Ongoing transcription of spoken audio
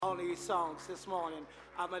these songs this morning.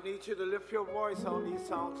 I'm going to need you to lift your voice on these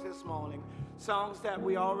songs this morning. Songs that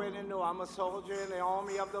we already know. I'm a soldier in the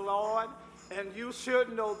army of the Lord, and you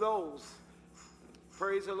should know those.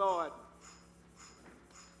 Praise the Lord.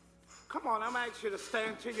 Come on, I'm going to ask you to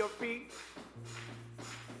stand to your feet.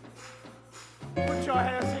 Put your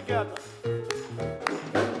hands together.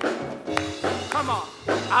 Come on.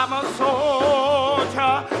 I'm a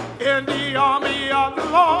soldier in the army of the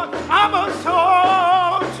Lord. I'm a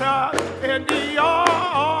soldier in the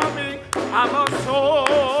army. I'm a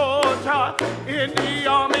soldier in the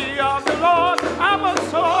army of the Lord. I'm a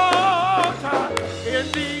soldier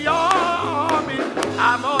in the army.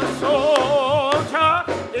 I'm a soldier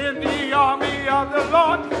in the army of the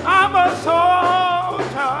Lord. I'm a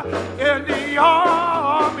soldier in the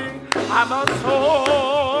army. I'm a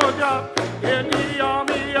soldier in the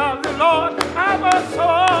army of the Lord. I'm a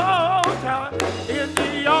soldier in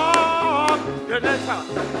the army.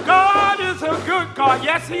 God is a good God.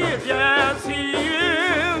 Yes, He is. Yes, He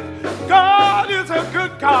is. God is a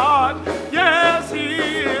good God. Yes, He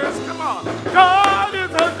is. Come on. God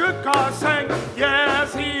is a good God. Sing.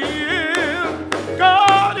 Yes, He is.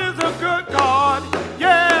 God is a good God.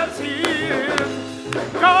 Yes, He is.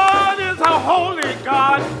 God is a holy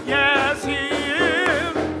God. Yes, He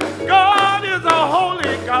is. God is a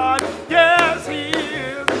holy God. Yes, He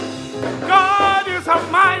is. God is a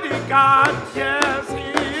mighty God. Yes, He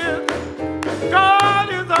is. God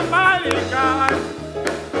is a mighty God.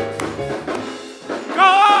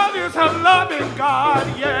 God is a loving God.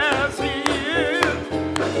 Yes, He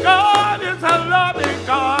is. God is a loving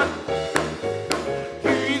God.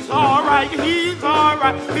 He's all right. He's all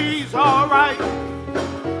right. He's all right.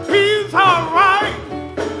 He's all right.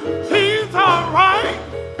 He's all right.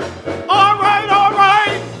 All right, all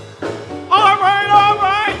right. All right, all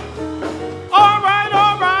right. All right,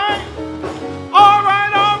 all right. All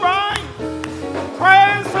right, all right.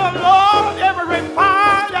 Praise the Lord,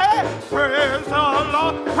 everybody. Praise the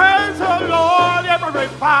Lord. Praise the Lord,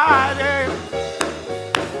 everybody.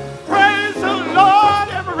 Praise the Lord,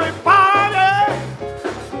 everybody.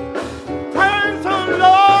 Praise the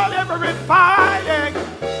Lord, everybody.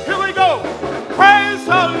 Here we go. Praise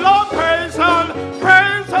the Lord, praise the Lord,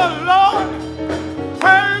 praise the Lord,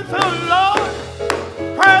 praise the Lord,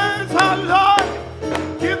 praise the Lord.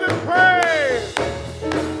 Give Him praise.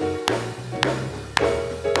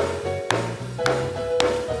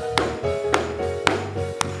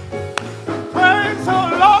 Praise the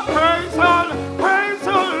Lord, praise the Lord, praise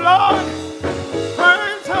the Lord,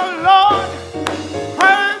 praise the Lord,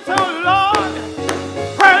 praise the Lord,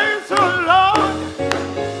 praise the Lord,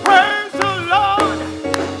 praise the Lord,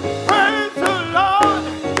 praise the Lord,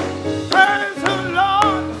 praise the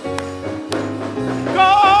Lord.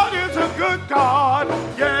 God is a good God.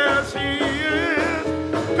 Yes, He is.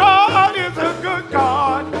 God is a good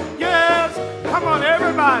God. Yes. Come on,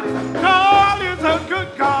 everybody. God is a good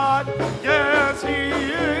God. Yes, He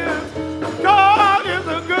is. God is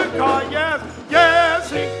a good God. Yes. Yes,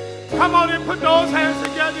 He. Come on and put those hands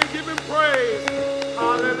together and give Him praise.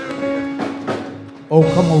 Hallelujah. Oh,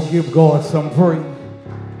 come on, give God some praise.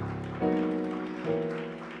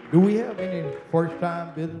 Do we have any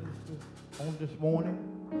first-time visitors on this morning?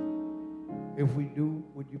 If we do,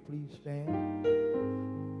 would you please stand?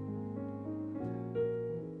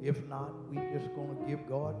 If not, we're just going to give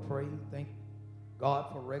God praise. Thank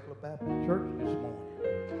God for Regular Baptist Church this morning.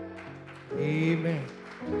 Amen.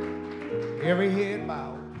 Every head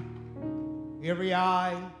bowed, every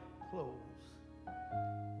eye closed.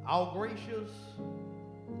 Our gracious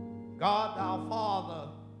God, our Father,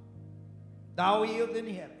 Thou is in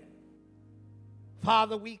heaven.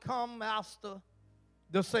 Father, we come, Master,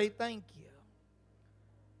 to say thank you.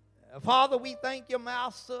 Father, we thank you,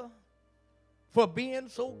 Master, for being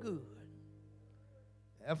so good.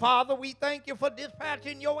 Father, we thank you for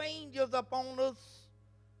dispatching your angels upon us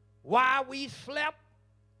while we slept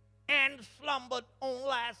and slumbered on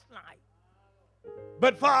last night.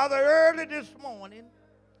 But Father, early this morning,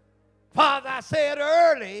 Father, I said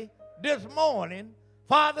early this morning,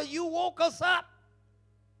 Father, you woke us up,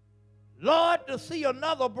 Lord, to see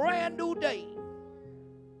another brand new day.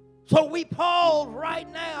 So we pause right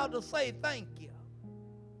now to say thank you.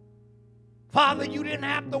 Father, you didn't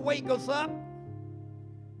have to wake us up,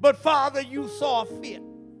 but Father, you saw fit.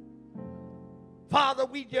 Father,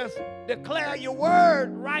 we just declare your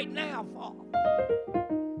word right now, Father.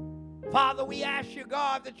 Father, we ask you,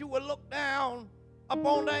 God, that you would look down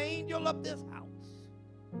upon the angel of this house.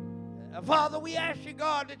 Father, we ask you,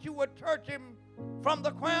 God, that you would touch him from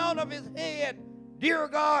the crown of his head, dear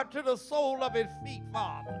God, to the sole of his feet,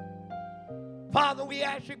 Father. Father, we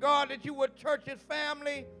ask you, God, that you would touch his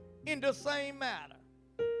family in the same manner.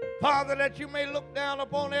 Father, that you may look down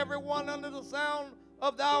upon everyone under the sound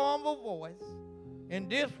of thy humble voice. And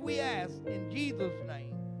this we ask in Jesus'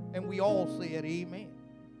 name. And we all said amen.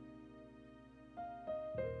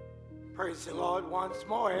 Praise the Lord once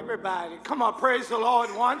more, everybody. Come on, praise the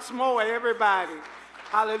Lord once more, everybody.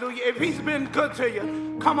 Hallelujah. If he's been good to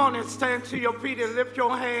you, come on and stand to your feet and lift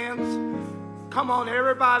your hands. Come on,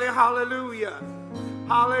 everybody. Hallelujah.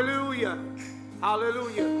 Hallelujah.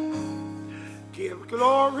 Hallelujah. Give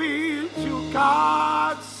glory to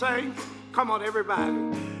God, saints. Come on,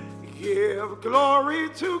 everybody. Give glory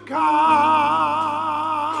to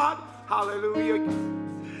God. Hallelujah.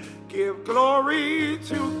 Give glory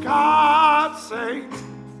to God, saints.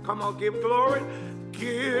 Come on, give glory.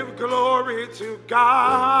 Give glory to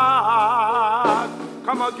God.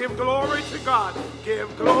 Come on, give glory to God. Give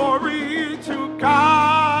glory to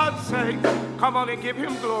God, saints. Come on and give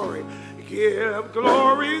him glory. Give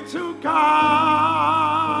glory to God.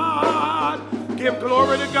 Give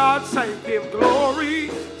glory to God, saints. Give glory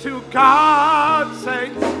to God,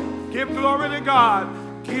 saints. Give glory to God.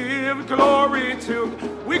 Give glory to.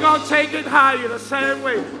 We're going to take it higher the same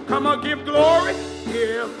way. Come on, give glory.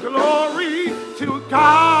 Give glory to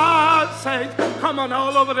God, saints. Come on,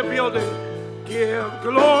 all over the building. Give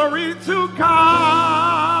glory to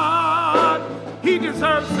God. He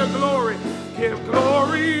deserves the glory. Give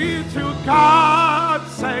glory to God,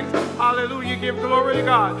 saints. Hallelujah. Give glory to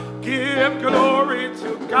God. Give glory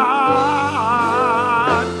to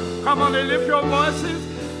God. Come on and lift your voices.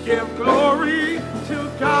 Give glory to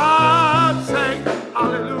God, saints.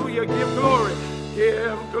 Hallelujah. Give glory.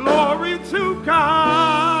 Give glory to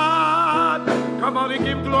God. Come on and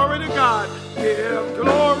give glory to God. Give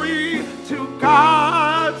glory to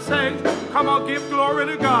God, saints. Come on, give glory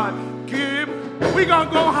to God. We're going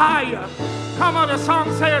to go higher. Come on, the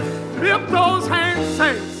song says, lift those hands,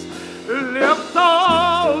 saints. Lift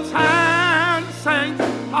those hands, saints.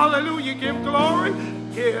 Hallelujah. Give glory.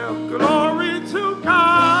 Give glory to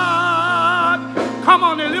God. Come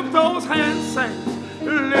on and lift those hands, saints.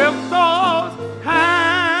 Lift those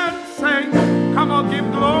hands, saints. Come on,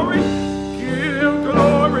 give glory. Give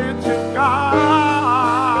glory to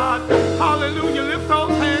God. Hallelujah. Lift those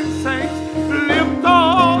hands, saints. Lift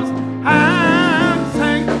those hands,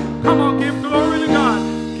 saints. Come on, give glory to God.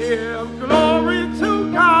 Give glory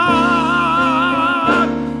to God.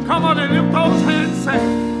 Come on and lift those hands, saints.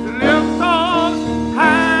 Lift those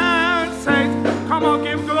hands, saints. Come on,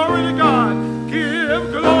 give glory to God.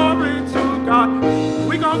 Give glory to God.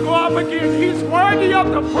 We're going to go up again. He's worthy of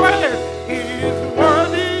the praise. He's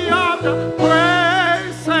worthy of the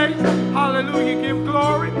praise, saints. Hallelujah. Give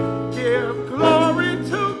glory. Give glory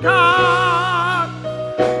to God.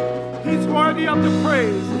 He's worthy of the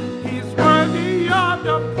praise. He's worthy of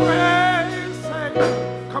the praise, saints.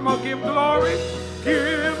 Come on, give glory.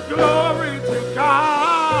 Give glory to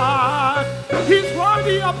God. He's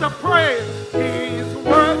worthy of the praise. He's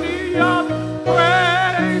worthy of the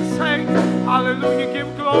praise, saints. Hallelujah.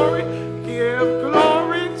 Give glory. Give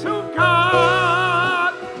glory to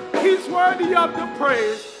God. He's worthy of the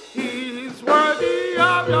praise. He's worthy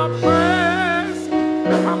of the praise.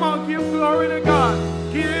 Come on, give glory to God.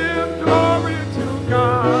 Give glory to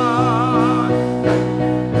God.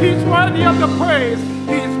 He's worthy of the praise.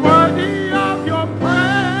 He's worthy of your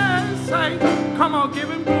praise, saints. Come on, give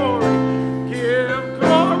him glory. Give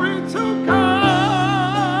glory to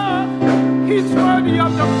God. He's worthy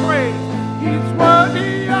of the praise. He's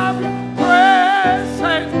worthy of your praise,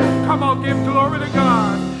 saints. Come on, give glory to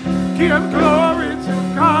God. Give glory to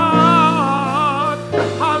God.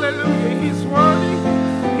 Hallelujah. He's worthy.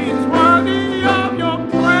 He's worthy of your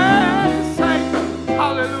praise, saints.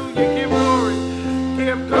 Hallelujah. Give glory.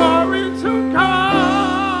 Give glory to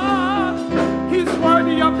God. He's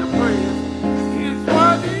worthy of the praise. He's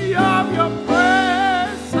worthy of your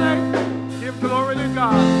praise, saints. Give glory to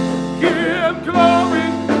God. Give glory.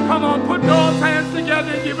 Come on, put those hands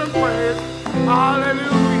together and give him praise.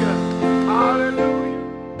 Hallelujah. Hallelujah.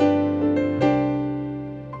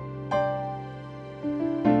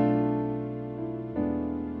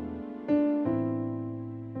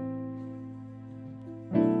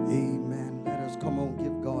 Amen. Let us come on,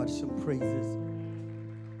 give God some praises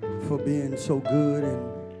for being so good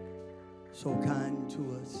and so kind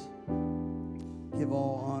to us. Give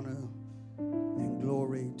all honor and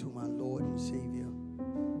glory to my Lord and Savior,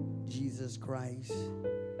 Jesus Christ,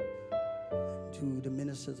 and to the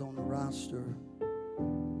ministers on the roster,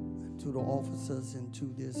 and to the officers, and to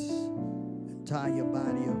this entire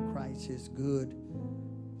body of Christ. It's good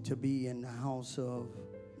to be in the house of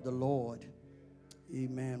the Lord.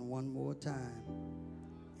 Amen. One more time.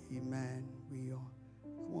 Amen. We are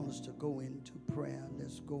want us to go into prayer.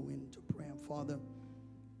 Let's go into prayer. Father,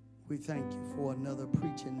 we thank you for another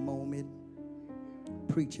preaching moment,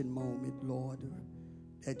 Lord,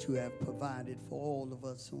 that you have provided for all of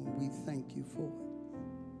us, and we thank you for it.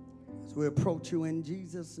 As we approach you in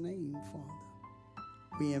Jesus' name, Father,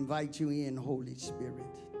 we invite you in, Holy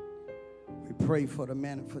Spirit. We pray for the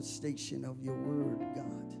manifestation of your word,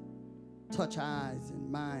 God. Touch eyes and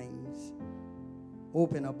minds.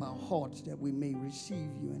 Open up our hearts that we may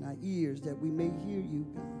receive you, and our ears that we may hear you,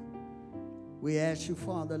 God. We ask you,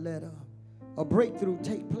 Father, let a breakthrough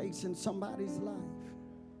take place in somebody's life.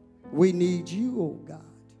 We need you, oh God.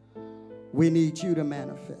 We need you to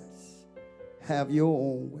manifest. Have your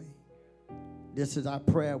own way. This is our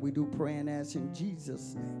prayer. We do pray and ask in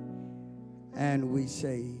Jesus' name. And we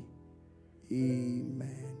say,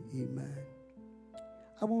 amen, amen.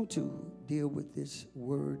 I want to deal with this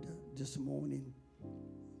word this morning. I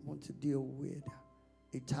want to deal with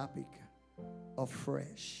a topic of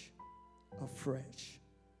fresh.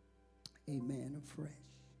 Amen, afresh.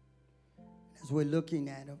 As we're looking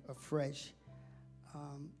at afresh,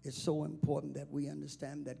 it's so important that we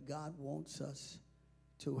understand that God wants us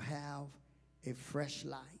to have a fresh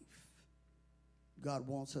life. God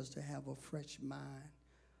wants us to have a fresh mind,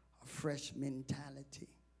 a fresh mentality,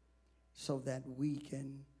 so that we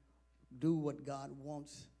can do what God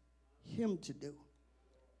wants him to do.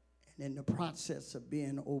 And in the process of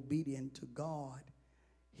being obedient to God,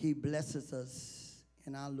 he blesses us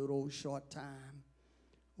in our little short time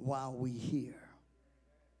while we hear.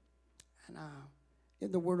 And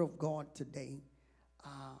in the Word of God today,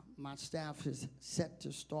 my staff is set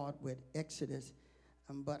to start with Exodus,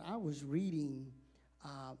 but I was reading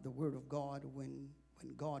the Word of God when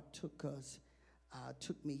God took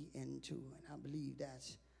me into, and I believe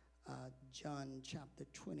that's John chapter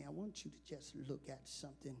 20. I want you to just look at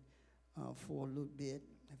something for a little bit,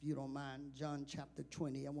 if you don't mind. John chapter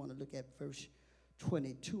 20, I want to look at verse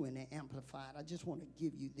 22 in the Amplified. I just want to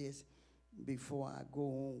give you this before I go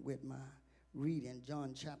on with my reading.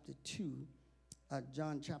 John chapter 20,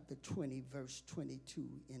 verse 22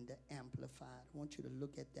 in the Amplified. I want you to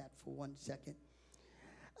look at that for 1 second.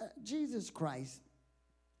 Jesus Christ,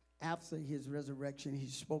 after his resurrection, he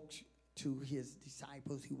spoke to his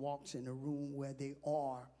disciples. He walks in a room where they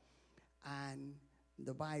are, and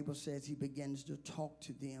the Bible says he begins to talk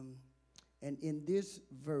to them. And in this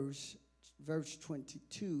verse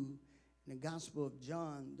 22, in the Gospel of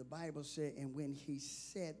John, the Bible said, and when he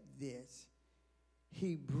said this,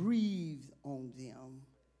 he breathed on them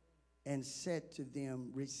and said to them,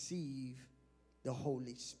 receive the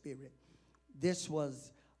Holy Spirit. This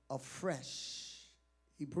was afresh.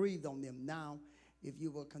 He breathed on them. Now, if you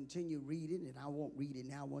will continue reading, and I won't read it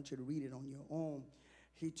now, I want you to read it on your own.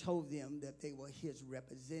 He told them that they were his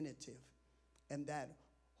representative, and that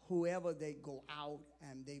whoever they go out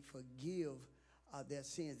and they forgive their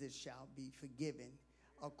sins, it shall be forgiven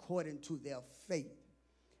according to their faith.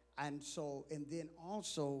 And so, and then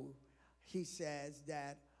also he says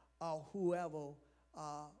that whoever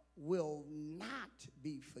will not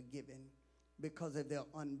be forgiven because of their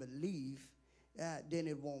unbelief, then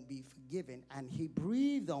it won't be forgiven. And he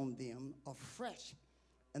breathed on them afresh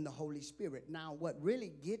in the Holy Spirit. Now, what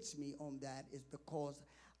really gets me on that is because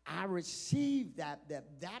I received that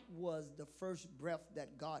was the first breath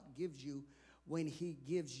that God gives you when he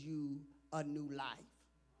gives you a new life.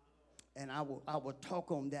 And I will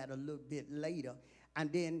talk on that a little bit later.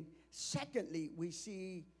 And then secondly, we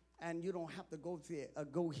see, and you don't have to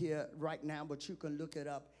go here right now, but you can look it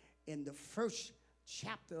up in the first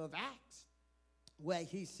chapter of Acts, where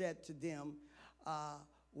he said to them,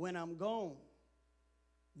 when I'm gone,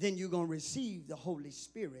 then you're going to receive the Holy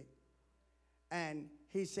Spirit. And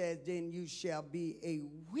he says, then you shall be a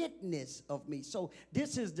witness of me. So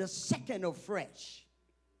this is the second afresh.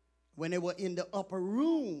 When they were in the upper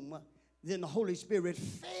room, then the Holy Spirit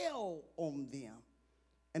fell on them.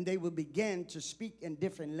 And they would begin to speak in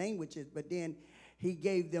different languages. But then he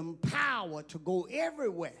gave them power to go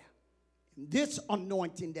everywhere. This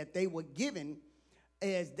anointing that they were given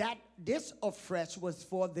is that this afresh was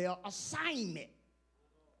for their assignment.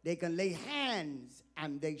 They can lay hands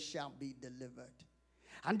and they shall be delivered.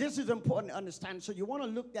 And this is important to understand. So you want to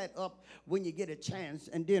look that up when you get a chance,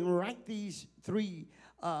 and then write these three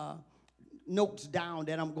notes down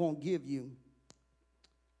that I'm going to give you.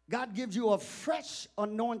 God gives you a fresh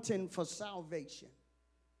anointing for salvation.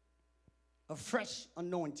 A fresh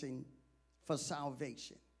anointing for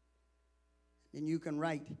salvation. And you can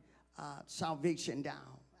write salvation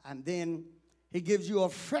down. And then he gives you a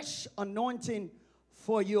fresh anointing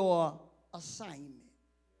for your assignment.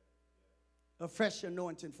 A fresh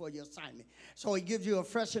anointing for your assignment. So he gives you a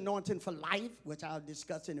fresh anointing for life, which I'll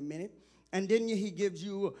discuss in a minute. And then he gives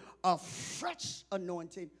you a fresh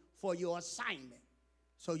anointing for your assignment.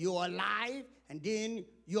 So you're alive, and then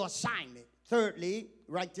your assignment. Thirdly,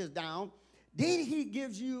 write this down. Then he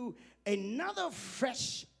gives you another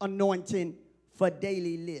fresh anointing for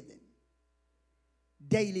daily living.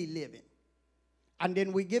 Daily living. And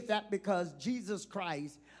then we get that because Jesus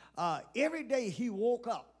Christ, every day he woke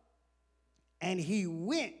up and he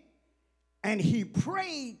went and he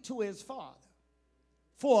prayed to his Father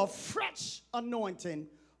for a fresh anointing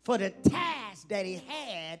for the task that he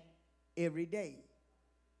had every day.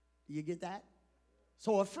 You get that?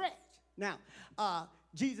 So afresh. Now,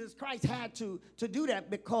 Jesus Christ had to do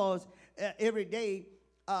that because every day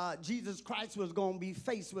Jesus Christ was going to be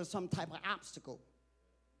faced with some type of obstacle.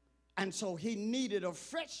 And so he needed a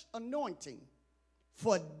fresh anointing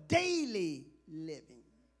for daily living.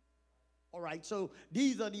 All right, so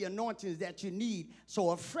these are the anointings that you need.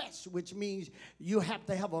 So a fresh, which means you have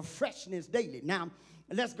to have a freshness daily. Now,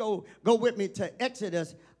 let's go with me to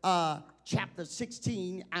Exodus chapter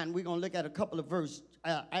 16, and we're going to look at a couple of verses.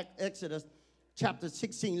 Exodus chapter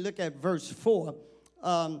 16, look at verse 4.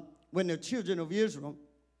 When the children of Israel,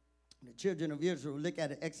 look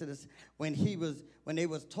at Exodus, when they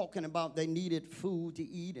was talking about they needed food to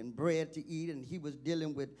eat and bread to eat, and he was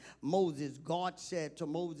dealing with Moses. God said to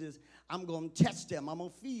Moses, I'm going to test them. I'm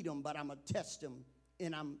going to feed them, but I'm going to test them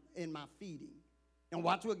in my feeding. And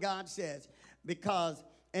watch what God says, because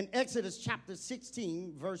in Exodus chapter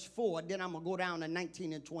 16, verse 4, then I'm going to go down to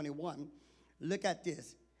 19 and 21. Look at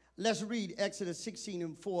this. Let's read Exodus 16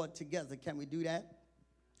 and 4 together. Can we do that?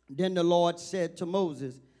 Then the Lord said to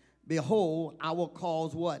Moses, behold, I will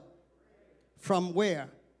cause what? From where?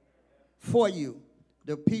 For you.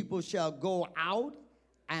 The people shall go out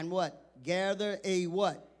and what? Gather a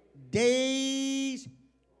what? Day's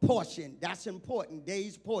portion. That's important.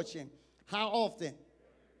 Day's portion. How often?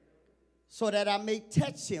 So that I may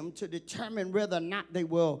test him to determine whether or not they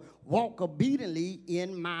will walk obediently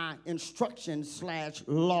in my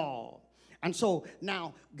instruction/law. And so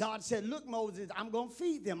now God said, look, Moses, I'm going to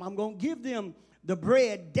feed them. I'm going to give them the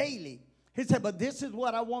bread daily. He said, but this is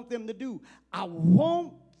what I want them to do. I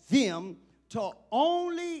want them to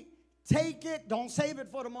only take it, don't save it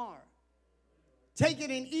for tomorrow. Take it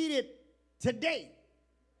and eat it today.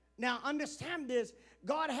 Now understand this.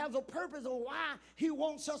 God has a purpose of why he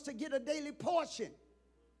wants us to get a daily portion.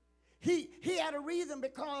 He had a reason,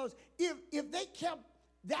 because if they kept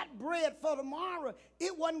that bread for tomorrow,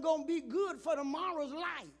 it wasn't going to be good for tomorrow's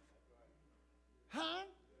life. Huh?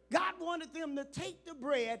 God wanted them to take the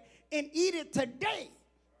bread and eat it today.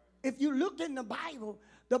 If you look in the Bible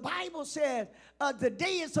says the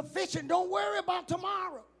day is sufficient. Don't worry about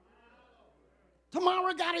tomorrow.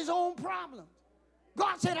 Tomorrow got his own problems.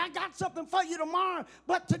 God said, I got something for you tomorrow,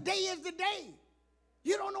 but today is the day.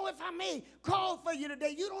 You don't know if I may call for you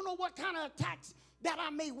today. You don't know what kind of attacks that I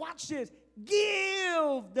may. Watch this.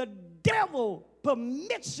 Give the devil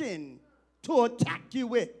permission to attack you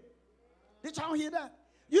with. Did y'all hear that?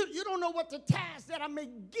 You don't know what the task that I may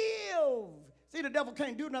give. See, the devil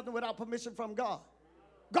can't do nothing without permission from God.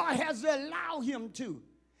 God has to allow him to.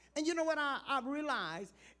 And you know what I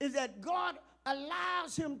realize is that God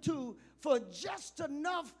allows him to for just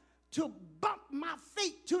enough to bump my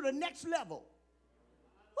faith to the next level.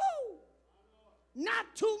 Woo!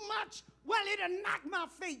 Not too much. Well, it'll knock my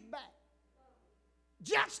faith back.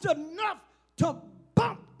 Just enough to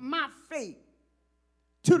bump my faith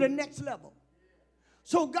to the next level.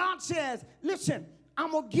 So God says, listen,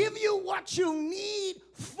 I'm going to give you what you need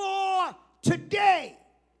for today.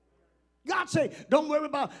 God say, don't worry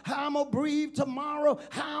about how I'm going to breathe tomorrow,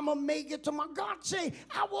 how I'm going to make it tomorrow. God say,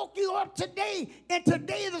 I woke you up today, and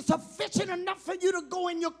today is sufficient enough for you to go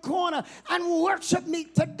in your corner and worship me.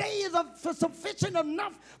 Today is sufficient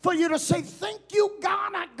enough for you to say, thank you,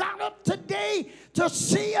 God, I got up today to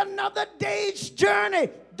see another day's journey.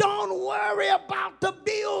 Don't worry about the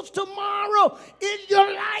bills tomorrow. Is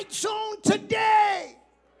your lights on today?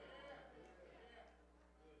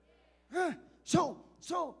 So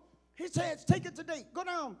he says, take it today. Go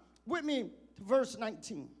down with me to verse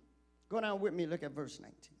 19. Go down with me, look at verse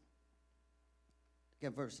 19.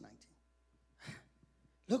 Look at verse 19.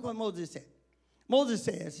 Look what Moses said. Moses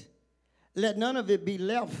says, let none of it be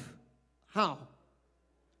left, how?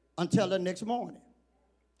 Until the next morning.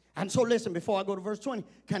 And so listen, before I go to verse 20,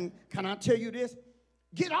 can I tell you this?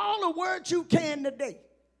 Get all the words you can today.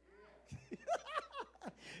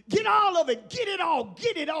 Get all of it. Get it all.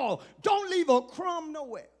 Get it all. Don't leave a crumb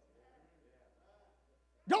nowhere.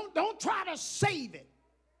 Don't try to save it.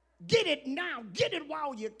 Get it now. Get it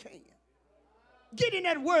while you can. Get in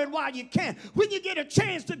that word while you can. When you get a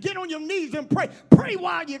chance to get on your knees and pray, pray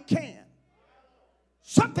while you can.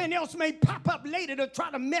 Something else may pop up later to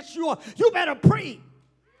try to mess you up. You better pray.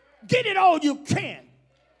 Get it all you can.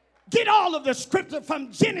 Get all of the scripture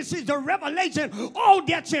from Genesis to Revelation, all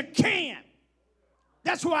that you can.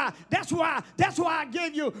 That's why I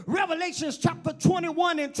gave you Revelations chapter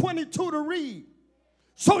 21 and 22 to read.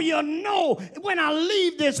 So you know when I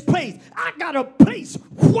leave this place, I got a place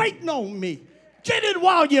waiting on me. Get it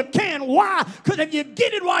while you can. Why? Because if you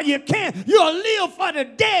get it while you can, you'll live for the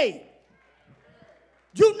day.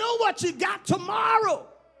 You know what you got tomorrow.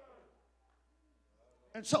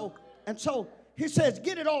 And so he says,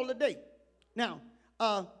 get it all today. Now,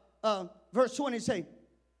 verse 20 say,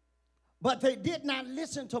 but they did not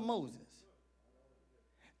listen to Moses.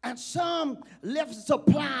 And some left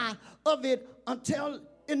supply of it until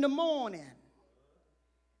in the morning.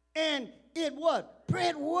 And it what?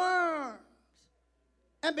 Bred worms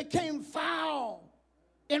and became foul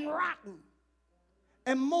and rotten.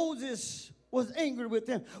 And Moses was angry with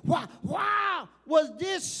them. Why was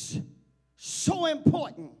this so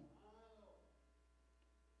important?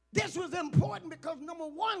 This was important because, number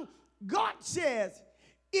one, God says,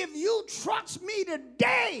 if you trust me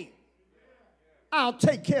today, I'll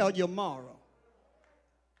take care of you tomorrow.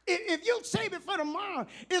 If you save it for tomorrow,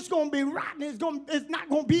 it's going to be rotten. It's not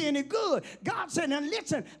going to be any good. God said, now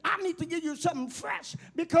listen, I need to give you something fresh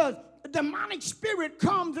because the demonic spirit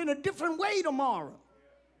comes in a different way tomorrow.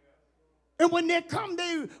 And when they come,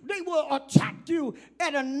 they will attack you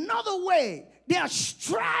at another way. Their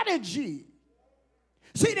strategy.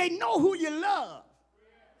 See, they know who you love.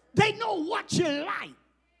 They know what you like.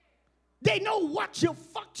 They know what you're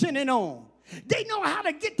functioning on. They know how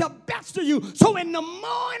to get the best of you. So in the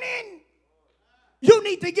morning, you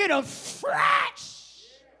need to get a fresh.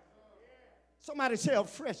 Somebody say a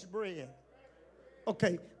fresh bread.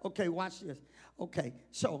 Okay, watch this. Okay,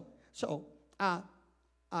 so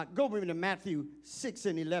go with me to Matthew 6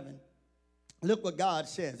 and 11. Look what God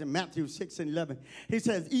says in Matthew 6 and 11. He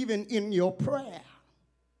says, even in your prayer,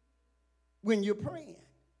 when you're praying.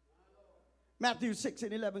 Matthew 6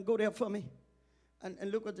 and 11, go there for me.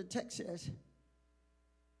 And look what the text says.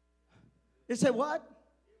 It said what?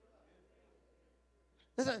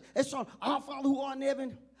 It's on our Father who art in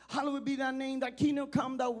heaven, hallowed be thy name, thy kingdom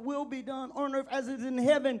come, thy will be done on earth as it is in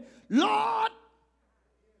heaven. Lord,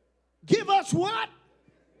 give us what?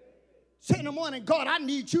 Say in the morning, God, I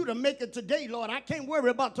need you to make it today, Lord. I can't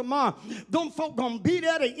worry about tomorrow. Them folk going to be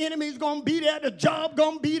there. The enemy's going to be there. The job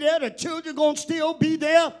going to be there. The children going to still be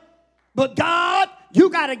there. But God, you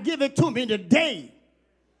got to give it to me today.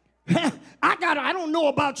 I don't know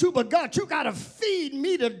about you, but God, you got to feed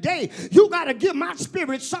me today. You got to give my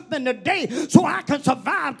spirit something today so I can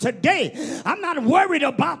survive today. I'm not worried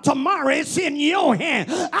about tomorrow. It's in your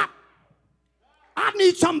hand. I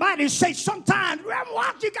need somebody to say sometimes,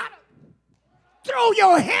 what you got to throw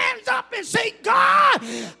your hands up and say, God,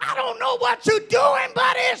 I don't know what you're doing,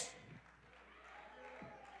 but it's.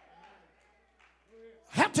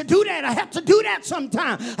 I have to do that. I have to do that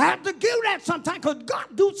sometime. I have to do that sometime because God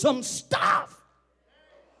do some stuff.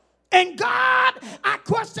 And God, I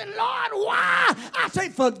question, Lord, why? I say,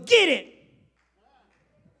 forget it.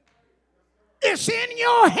 It's in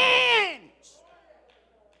your hands.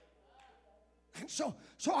 And so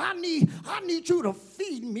I need you to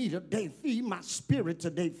feed me today, feed my spirit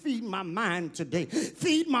today, feed my mind today,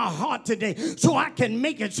 feed my heart today, so I can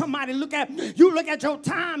make it. Somebody look at your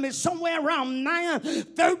time, it's somewhere around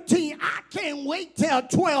 9:13. I can't wait till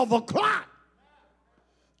 12 o'clock.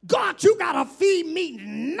 God, you got to feed me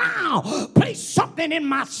now. Place something in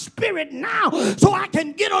my spirit now so I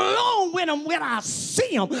can get along with them when I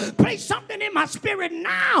see them. Place something in my spirit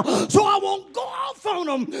now so I won't go off on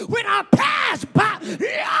them when I pass by.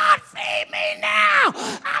 Lord, feed me now.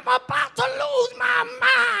 I'm about to lose my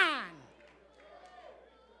mind.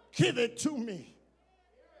 Give it to me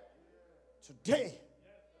today.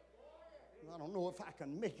 I don't know if I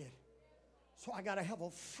can make it. So I got to have a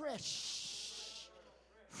freshness.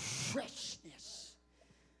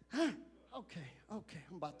 Huh? Okay. I'm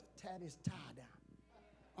about to tie this tie down.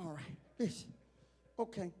 All right. Listen.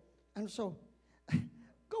 Okay. And so,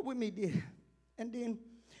 go with me there. And then,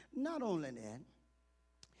 not only that,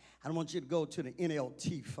 I want you to go to the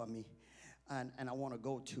NLT for me. And I want to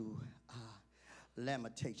go to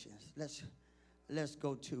Lamentations. Let's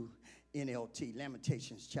go to NLT.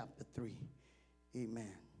 Lamentations chapter 3.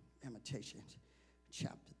 Amen. Lamentations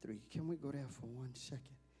chapter 3. Can we go there for 1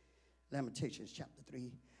 second? Lamentations chapter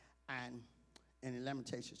 3. And in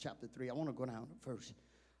Lamentations chapter 3, I want to go down to verse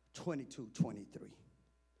 22, 23.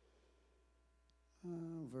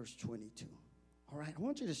 Verse 22. All right, I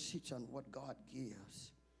want you to see on what God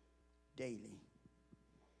gives daily.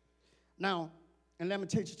 Now, in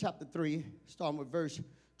Lamentations chapter 3, starting with verse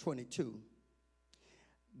 22.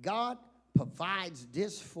 God provides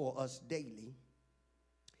this for us daily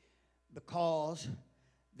because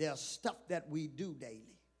there's stuff that we do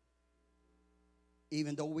daily,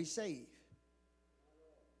 even though we save,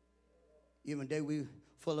 even though we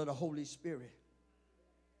full of the Holy Spirit.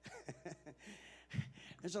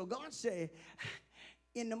 And so God said,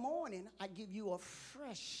 in the morning, I give you a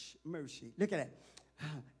fresh mercy. Look at that.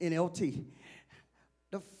 NLT.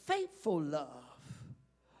 The faithful love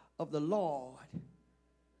of the Lord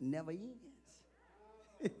never ends.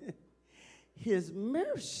 His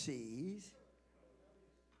mercies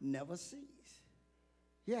never cease.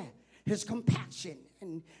 Yeah, his compassion.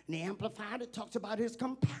 And the Amplified, it talks about his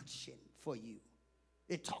compassion for you.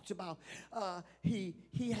 It talks about he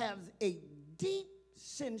has a deep,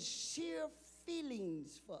 sincere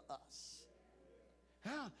feelings for us.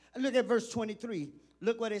 Look at verse 23.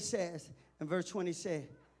 Look what it says. And verse 20 says,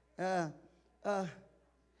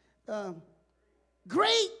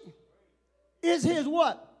 great is his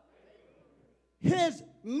what? His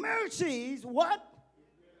mercies, what?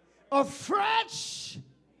 Afresh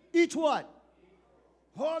each what?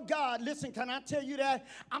 Oh God, listen, can I tell you that?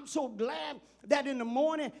 I'm so glad that in the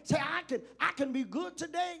morning, say I can be good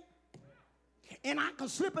today. And I can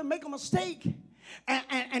slip and make a mistake.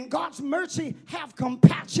 And God's mercy have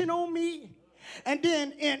compassion on me. And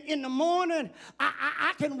then in the morning,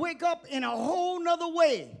 I can wake up in a whole nother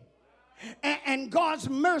way. And God's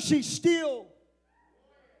mercy still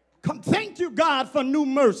come. Thank you, God, for new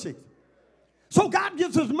mercy. So God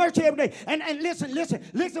gives us mercy every day. And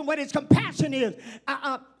listen what his compassion is.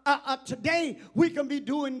 Today, we can be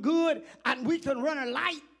doing good and we can run a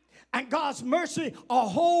light. And God's mercy will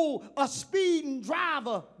hold a speeding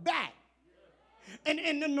driver back. And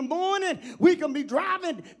in the morning, we can be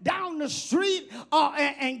driving down the street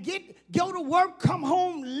and go to work, come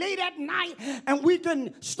home late at night, and we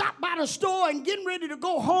can stop by the store and getting ready to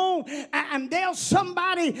go home, and there's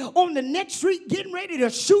somebody on the next street getting ready to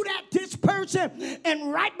shoot at this person,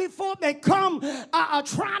 and right before they come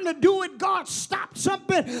trying to do it, God stopped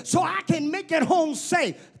something so I can make it home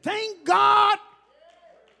safe. Thank God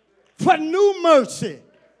for new mercy.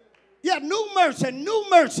 Yeah, new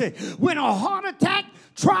mercy. When a heart attack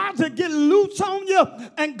tries to get loose on you,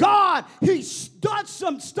 and God, he does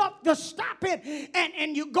some stuff to stop it,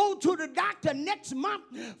 and you go to the doctor next month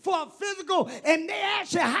for a physical, and they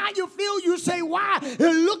ask you how you feel. You say, why? It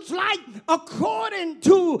looks like, according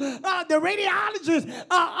to the radiologist,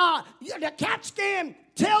 the CAT scan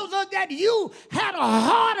tells us that you had a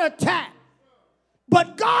heart attack.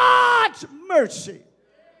 But God's mercy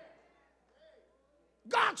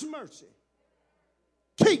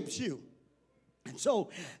keeps you. And so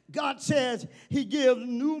God says he gives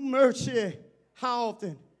new mercy how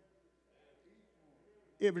often?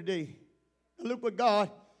 Every day. And look what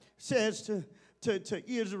God says to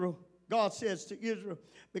Israel. God says to Israel,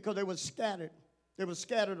 because they were scattered. They were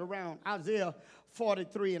scattered around. Isaiah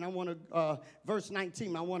 43, and I want to, verse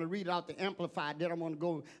 19, I want to read out the Amplified. Then I want to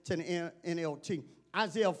go to the NLT.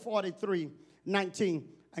 Isaiah 43, 19.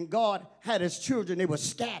 And God had his children, they were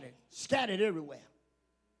scattered everywhere,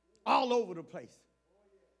 all over the place.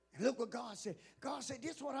 And look what God said. God said,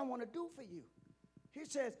 this is what I want to do for you. He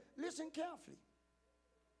says, listen carefully.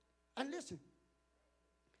 And listen,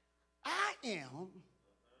 I am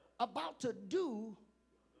about to do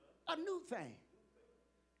a new thing.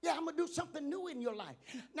 Yeah, I'm going to do something new in your life.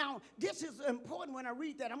 Now, this is important when I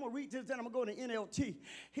read that. I'm going to read this, then I'm going to go to NLT.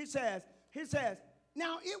 He says,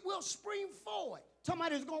 now it will spring forward.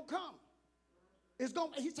 Somebody's going to come. He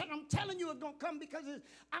said, I'm telling you it's going to come because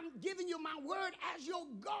I'm giving you my word as your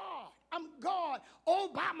God. I'm God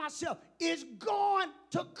all by myself. It's going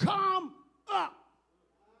to come up.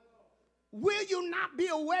 Will you not be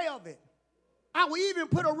aware of it? I will even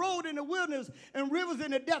put a road in the wilderness and rivers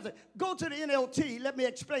in the desert. Go to the NLT. Let me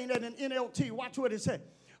explain that in NLT. Watch what it says.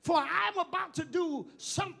 For I'm about to do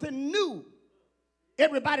something new.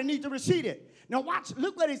 Everybody needs to receive it. Now watch,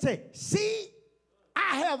 look what it says. See,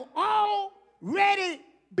 I have already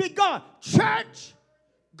begun. Church,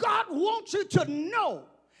 God wants you to know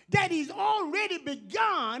that he's already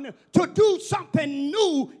begun to do something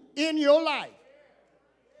new in your life.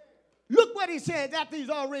 Look what he says after he's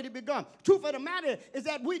already begun. Truth of the matter is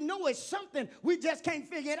that we know it's something, we just can't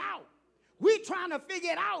figure it out. We're trying to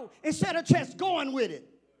figure it out instead of just going with it.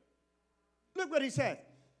 Look what he says.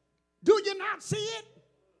 Do you not see it?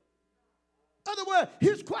 In other words,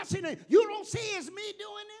 his question is, you don't see it's me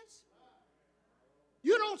doing this?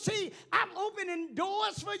 You don't see I'm opening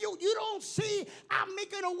doors for you. You don't see I'm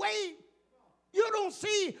making a way. You don't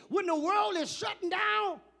see when the world is shutting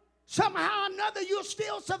down, somehow or another you're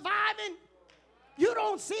still surviving. You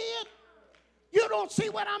don't see it. You don't see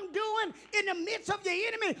what I'm doing in the midst of the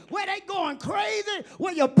enemy, where they going crazy,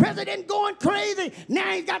 where your president going crazy.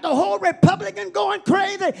 Now he's got the whole Republican going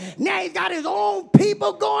crazy. Now he's got his own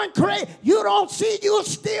people going crazy. You don't see you're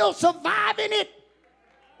still surviving it.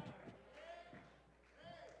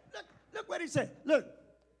 Look what he said. Look,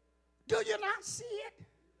 do you not see it?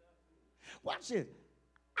 Watch this.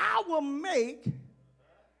 I will make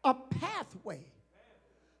a pathway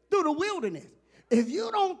through the wilderness. If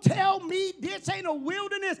you don't tell me this ain't a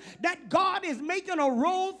wilderness, that God is making a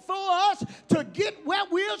road for us to get where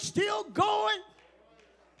we're still going,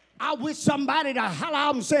 I wish somebody to holler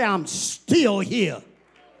out and say, I'm still here.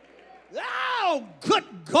 Oh, good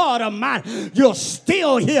God Almighty, you're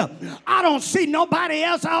still here. I don't see nobody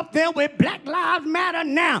else out there with Black Lives Matter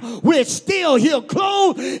now. We're still here,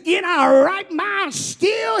 clothed in our right mind,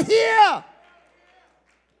 still here.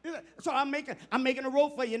 So I'm making a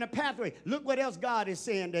road for you in a pathway. Look what else God is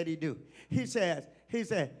saying that he do. He said,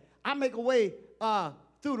 I make a way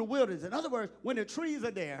through the wilderness. In other words, when the trees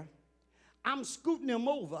are there, I'm scooting them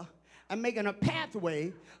over and making a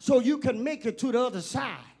pathway so you can make it to the other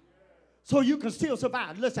side. So you can still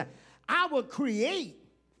survive. Listen, I will create,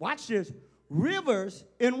 watch this, rivers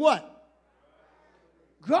in what?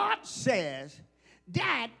 God says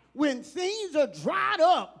that when things are dried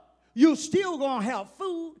up, you still gonna have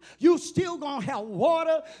food, you still gonna have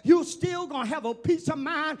water, you still gonna have a peace of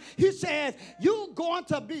mind. He says you're going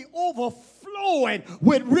to be overflowing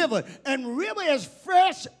with river, and river is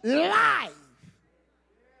fresh life.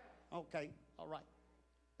 Okay, all right.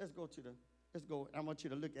 Let's go. I want you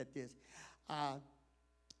to look at this.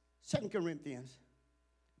 2 Corinthians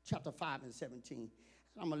chapter 5 and 17.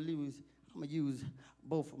 I'm gonna use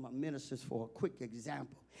both of my ministers for a quick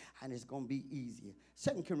example, and it's going to be easier.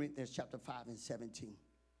 2 Corinthians chapter 5 and 17.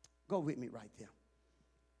 Go with me right there.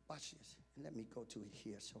 Watch this. And let me go to it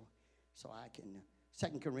here so I can.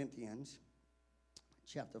 2 Corinthians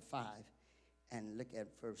chapter 5 and look at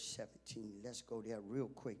verse 17. Let's go there real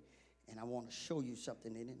quick. And I want to show you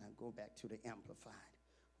something in it, and I'll go back to the Amplified.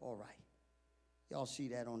 All right. Y'all see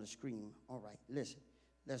that on the screen? All right. Listen.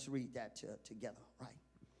 Let's read that together. Right.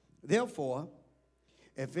 Therefore,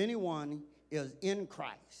 if anyone is in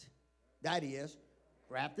Christ, that is,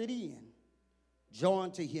 grafted in,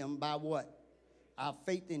 joined to him by what? Our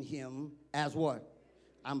faith in him as what?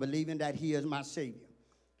 I'm believing that he is my Savior.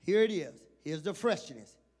 Here it is. Here's the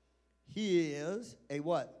freshness. He is a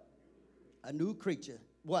what? A new creature.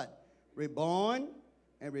 What? Reborn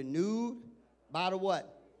and renewed by the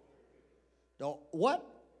what? The what?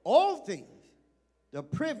 All things. The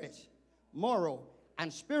privilege, moral,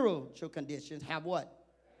 and spiritual conditions have what?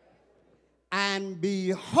 And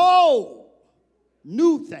behold,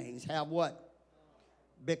 new things have what?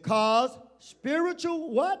 Because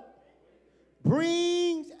spiritual what?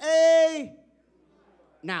 Brings a...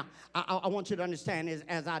 Now, I want you to understand this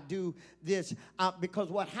as I do this, because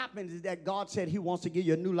what happens is that God said he wants to give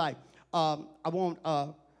you a new life. I want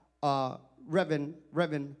Reverend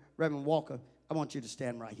Walker, I want you to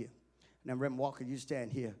stand right here. Now, Reverend Walker, you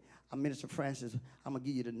stand here. I'm Minister Francis. I'm going to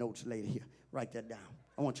give you the notes later here. Write that down.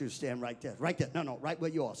 I want you to stand right there. Right there. No, right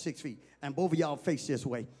where you are, 6 feet. And both of y'all face this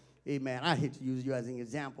way. Amen. I hate to use you as an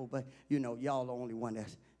example, but, y'all the only one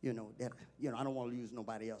that's, I don't want to use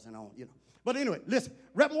nobody else. And But anyway, listen.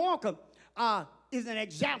 Reverend Walker is an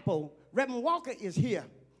example. Reverend Walker is here.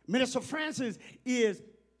 Minister Francis is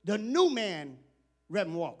the new man,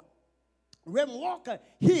 Reverend Walker. Reverend Walker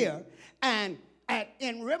here, and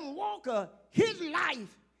in Reverend Walker, his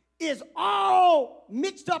life is all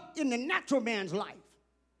mixed up in the natural man's life.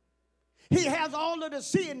 He has all of the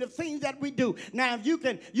sin, the things that we do. Now, if you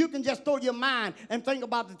can just throw your mind and think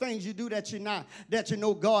about the things you do that you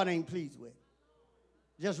know God ain't pleased with.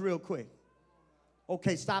 Just real quick.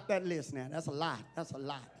 Okay, stop that list now. That's a lot. That's a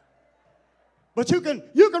lot. But you can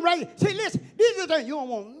raise it. See, listen, these are the things you don't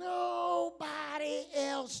want nobody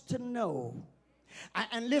else to know.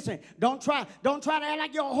 And listen, don't try to act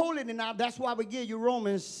like you're holy now. That's why we give you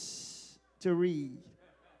Romans to read.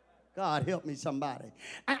 God help me, somebody.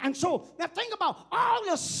 And so now think about all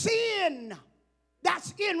the sin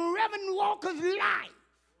that's in Reverend Walker's life.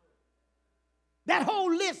 That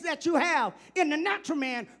whole list that you have in the natural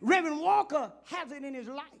man, Reverend Walker has it in his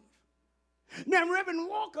life. Now, Reverend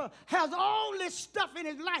Walker has all this stuff in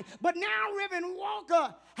his life, but now Reverend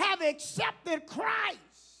Walker have accepted Christ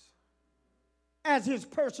as his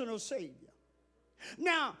personal Savior.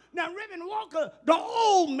 Now, Reverend Walker, the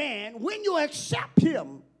old man, when you accept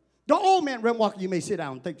him, the old man, Reverend Walker, you may sit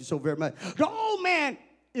down. Thank you so very much. The old man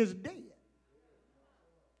is dead.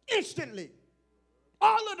 Instantly.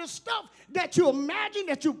 All of the stuff that you imagine,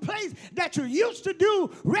 that you place, that you used to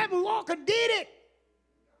do, Reverend Walker did it.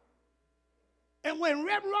 And when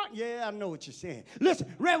Reverend Walker, yeah, I know what you're saying.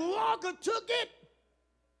 Listen, Reverend Walker took it,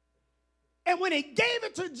 and when he gave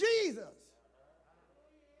it to Jesus,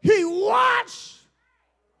 he washed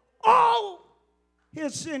all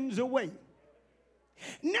his sins away.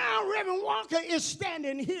 Now Reverend Walker is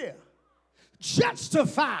standing here,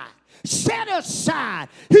 justified, set aside.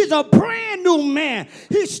 He's a brand new man.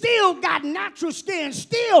 He still got natural skin,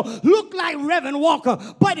 still look like Reverend Walker,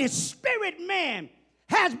 but his spirit man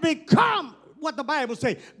has become what the Bible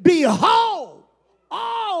says. Behold,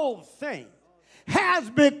 all things has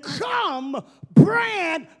become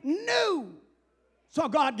brand new. So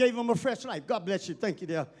God gave him a fresh life. God bless you. Thank you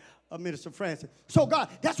there, Minister Francis. So God,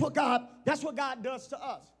 that's what God does to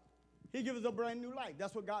us. He gives us a brand new life.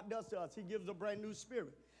 That's what God does to us. He gives a brand new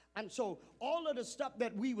spirit. And so all of the stuff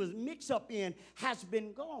that we was mixed up in has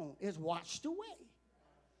been gone, is washed away.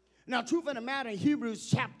 Now, truth of the matter, in Hebrews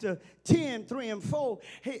chapter 10, 3 and 4,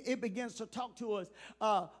 it begins to talk to us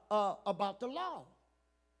about the law,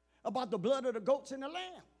 about the blood of the goats and the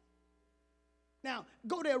lamb. Now,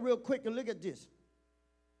 go there real quick and look at this.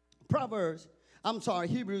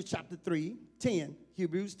 Hebrews chapter 10,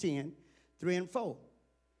 Hebrews 10, 3 and 4.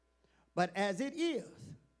 But as it is,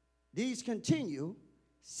 these continue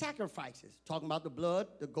sacrifices, talking about the blood,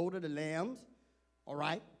 the goat or the lambs, all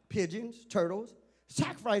right, pigeons, turtles.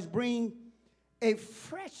 Sacrifice bring a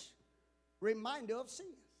fresh reminder of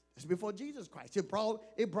sin. It's before Jesus Christ. It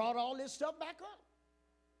brought all this stuff back up.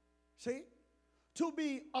 See? To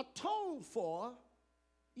be atoned for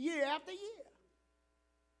year after year.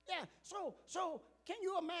 Yeah, so can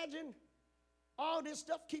you imagine all this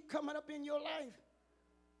stuff keep coming up in your life,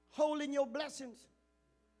 holding your blessings?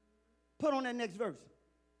 Put on that next verse.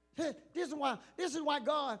 This is why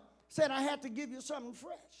God said I had to give you something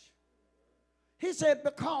fresh. He said,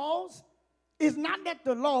 because it's not that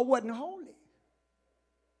the law wasn't holy,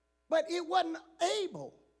 but it wasn't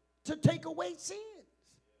able to take away sins.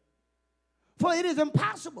 For it is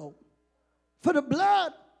impossible for the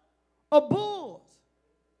blood of bulls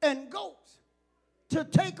and goats to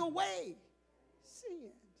take away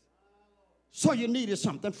sins. So you needed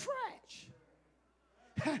something fresh.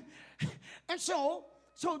 And so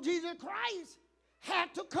Jesus Christ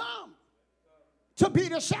had to come to be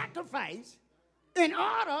the sacrifice in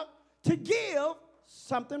order to give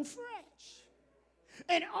something fresh,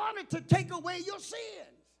 in order to take away your sins,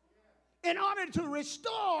 in order to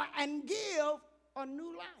restore and give a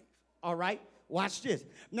new life. All right, watch this.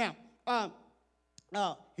 Now,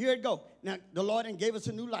 here it go. Now, the Lord gave us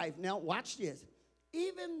a new life. Now, watch this.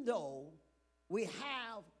 Even though we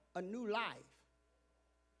have a new life,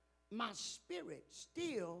 my spirit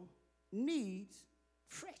still needs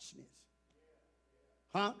freshness.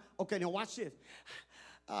 Huh? Okay, now watch this.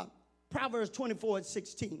 Proverbs 24 and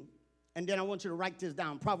 16. And then I want you to write this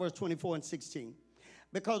down. Proverbs 24 and 16.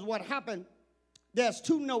 Because what happened, there's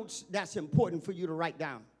two notes that's important for you to write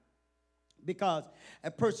down. Because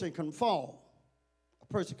a person can fall. A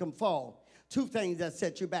person can fall. Two things that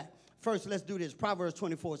set you back. First, let's do this. Proverbs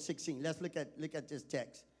 24, 16. Let's look at this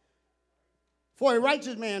text. For a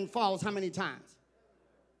righteous man falls how many times?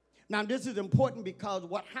 Now, this is important because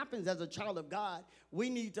what happens as a child of God, we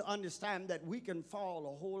need to understand that we can fall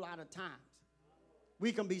a whole lot of times.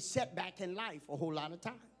 We can be set back in life a whole lot of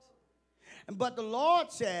times. But the Lord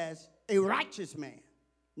says, a righteous man.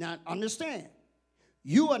 Now, understand,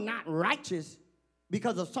 you are not righteous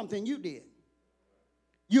because of something you did.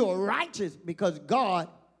 You are righteous because God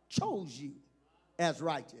chose you as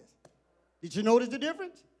righteous. Did you notice the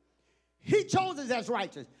difference? He chose us as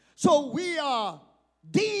righteous. So we are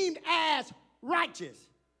deemed as righteous,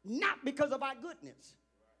 not because of our goodness.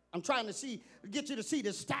 I'm trying to get you to see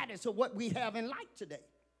the status of what we have in life today.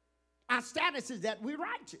 Our status is that we're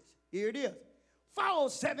righteous. Here it is. Fall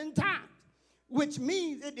 7 times, which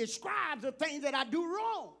means it describes the things that I do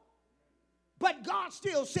wrong. But God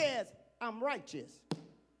still says, I'm righteous.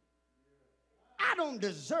 I don't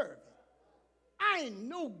deserve it. I ain't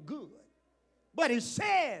no good. But it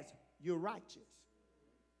says you're righteous.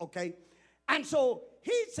 Okay? And so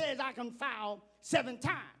he says I can fall 7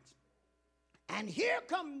 times. And here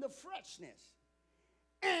comes the freshness.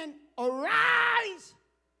 And arise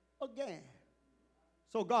again.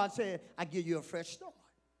 So God said, I give you a fresh start.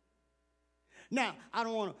 Now, I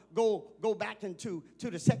don't want to go back into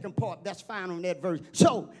the second part. That's fine on that verse.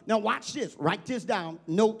 So, now watch this. Write this down.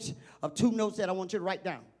 Notes of 2 notes that I want you to write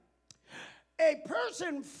down. A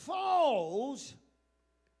person falls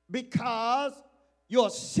because your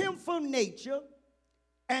sinful nature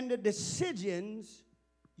and the decisions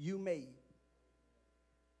you made.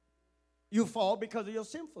 You fall because of your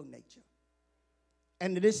sinful nature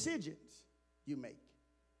and the decisions you make.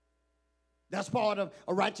 That's part of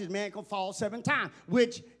a righteous man can fall 7 times,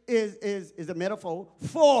 which is a metaphor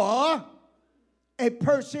for a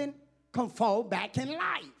person can fall back in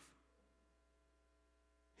life.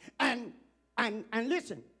 And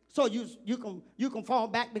listen, so you can fall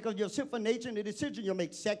back because of your sinful nature and the decision you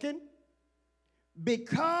make. Second,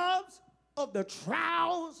 because of the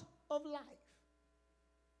trials of life,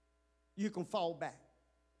 you can fall back.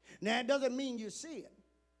 Now, it doesn't mean you see it.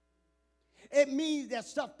 It means that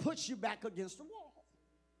stuff puts you back against the wall.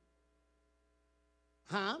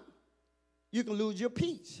 Huh? You can lose your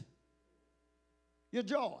peace, your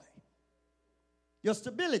joy, your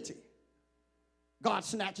stability. God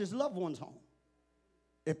snatches loved ones home.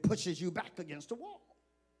 It pushes you back against the wall.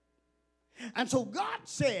 And so God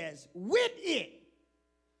says, with it,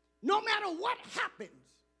 no matter what happens,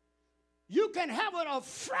 you can have a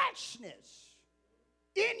freshness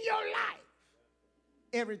in your life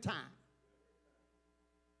every time.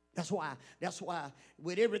 That's why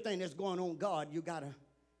with everything that's going on, God, you got to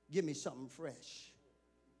give me something fresh.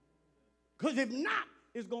 Because if not,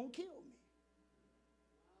 it's going to kill me.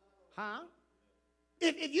 Huh?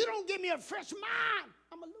 If you don't give me a fresh mind,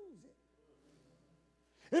 I'm going to lose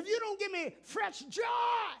it. If you don't give me fresh joy,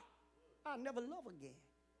 I'll never love again.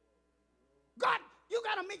 God, you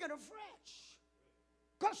got to make it afresh.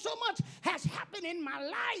 Because so much has happened in my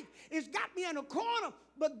life. It's got me in a corner.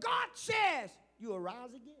 But God says, you'll rise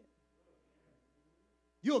again.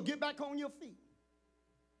 You'll get back on your feet.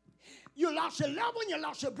 You lost your loved one, you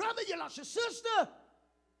lost your brother, you lost your sister.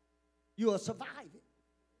 You'll survive it.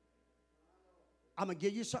 I'm going to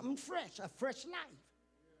give you something fresh, a fresh life,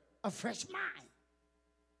 a fresh mind.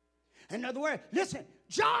 In other words, listen,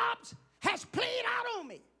 jobs has played out on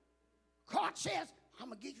me. God says, I'm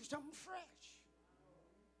going to give you something fresh.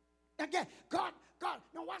 Again, God,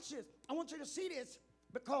 now watch this. I want you to see this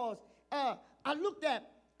because I looked at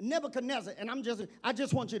Nebuchadnezzar, and I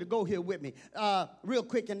just want you to go here with me real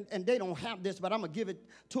quick, and they don't have this, but I'm going to give it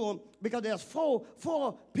to them because there's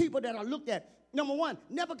four people that I looked at. Number 1,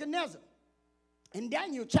 Nebuchadnezzar. In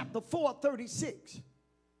Daniel chapter 4:36,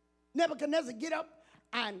 Nebuchadnezzar get up,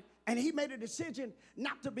 and he made a decision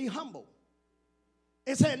not to be humble.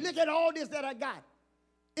 It said, look at all this that I got.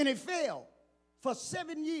 And it fell for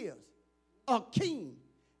 7 years, a king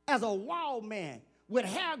as a wild man with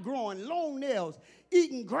hair growing, long nails,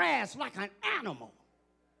 eating grass like an animal.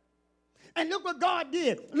 And look what God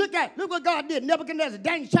did. Look what God did. Nebuchadnezzar,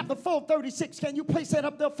 Daniel chapter 4:36. Can you place that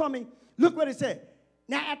up there for me? Look what it said.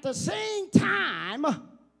 Now, at the same time,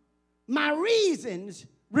 my reasons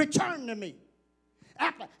returned to me.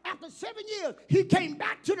 After 7 years, he came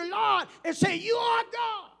back to the Lord and said, you are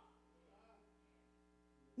God.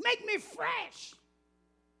 Make me fresh.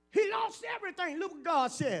 He lost everything. Look what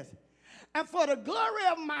God says. And for the glory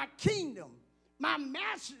of my kingdom, my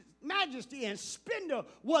majesty and splendor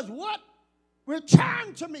was what?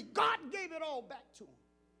 Returned to me. God gave it all back to him.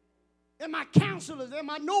 And my counselors and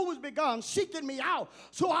my nobles began seeking me out.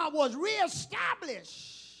 So I was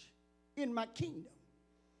reestablished in my kingdom.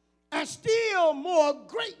 And still more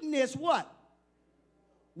greatness what?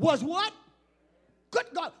 Was what? Good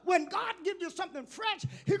God. When God gives you something fresh,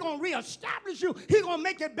 he's going to reestablish you. He's going to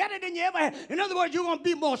make it better than you ever had. In other words, you're going to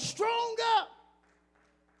be more stronger,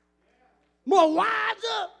 more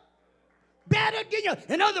wiser, better than you.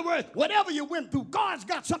 In other words, whatever you went through, God's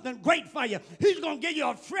got something great for you. He's going to give you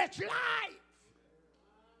a fresh life.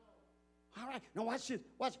 All right, now watch this.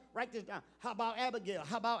 Write this down. How about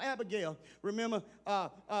Abigail? Remember,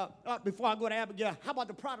 before I go to Abigail, how about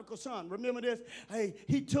the prodigal son? Remember this? Hey,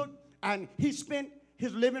 he took and he spent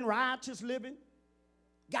his living, righteous living,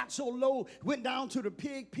 got so low, went down to the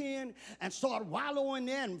pig pen and started wallowing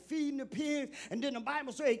there and feeding the pigs. And then the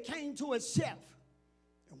Bible says he came to himself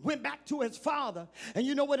and went back to his father. And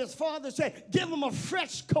you know what his father said? Give him a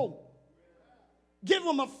fresh coat. Give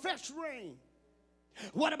him a fresh ring.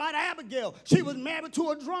 What about Abigail? She was married to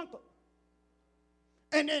a drunkard.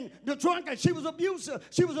 And then the drunkard, she was abusive.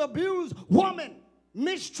 She was an abused woman,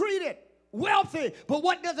 mistreated, wealthy. But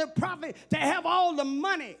what does it profit to have all the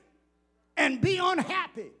money and be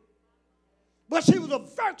unhappy? But she was a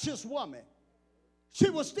virtuous woman. She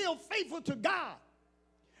was still faithful to God.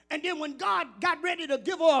 And then when God got ready to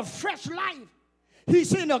give her a fresh life, he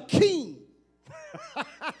sent a king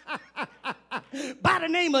by the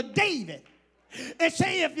name of David and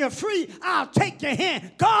say, if you're free, I'll take your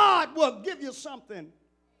hand. God will give you something.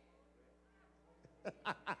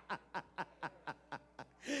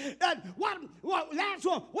 Last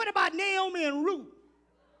one. What about Naomi and Ruth?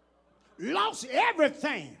 Lost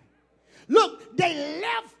everything. Look, they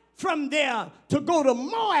left from there to go to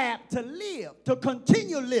Moab to live, to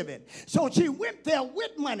continue living. So she went there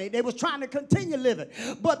with money. They was trying to continue living.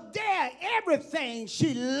 But there, everything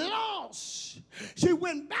she lost. She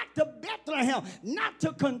went back to Bethlehem, not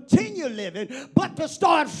to continue living, but to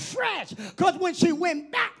start fresh. Because when she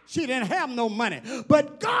went back, she didn't have no money.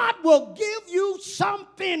 But God will give you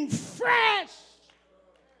something fresh.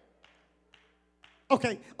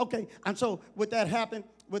 Okay. And so with that happened,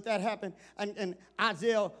 and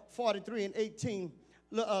Isaiah 43 and 18,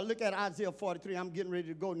 look at Isaiah 43. I'm getting ready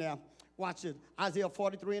to go now. Watch it. Isaiah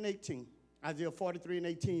 43 and 18. Isaiah 43 and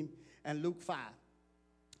 18 and Luke 5.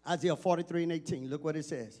 Isaiah 43 and 18. Look what it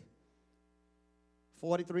says.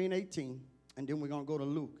 43 and 18. And then we're going to go to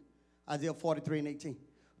Luke. Isaiah 43 and 18.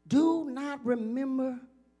 Do not remember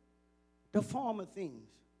the former things,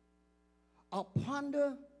 or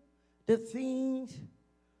ponder the things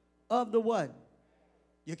of the what?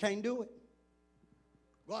 You can't do it.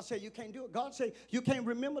 God said you can't do it. God said you can't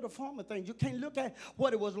remember the former things. You can't look at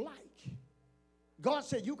what it was like. God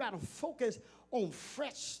said you got to focus on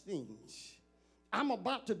fresh things. I'm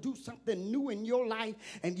about to do something new in your life,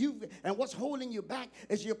 and what's holding you back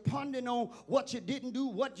is you're pondering on what you didn't do,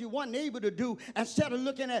 what you weren't able to do, instead of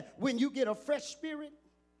looking at when you get a fresh spirit.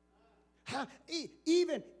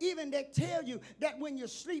 Even they tell you that when you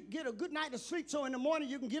sleep, get a good night of sleep so in the morning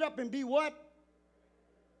you can get up and be what?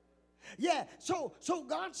 Yeah, so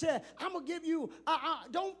God said, I'm going to give you,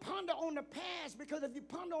 don't ponder on the past, because if you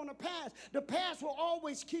ponder on the past will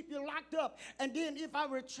always keep you locked up. And then if I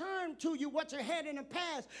return to you what you had in the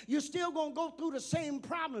past, you're still going to go through the same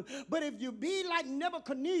problem. But if you be like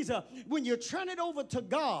Nebuchadnezzar, when you turn it over to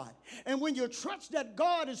God, and when you trust that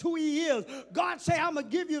God is who he is, God say, I'm going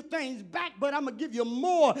to give you things back, but I'm going to give you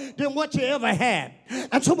more than what you ever had.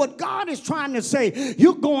 And so what God is trying to say,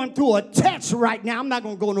 you're going through a test right now. I'm not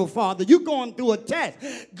going to go no farther. You're going through a test.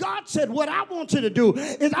 God said, what I want you to do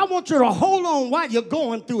is I want you to hold on while you're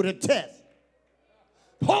going through the test.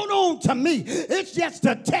 Hold on to me. It's just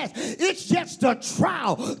a test. It's just a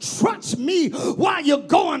trial. Trust me while you're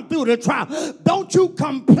going through the trial. Don't you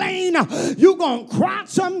complain. You're going to cry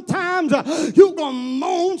sometimes. You're going to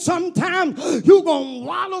moan sometimes. You're going to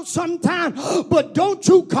wallow sometimes. But don't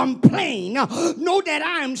you complain. Know that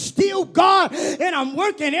I am still God, and I'm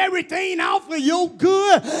working everything out for your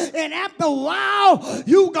good. And after a while,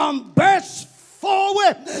 you're going to burst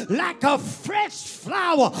forward like a fresh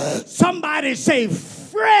flower. Somebody say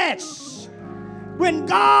fresh. When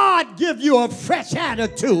God gives you a fresh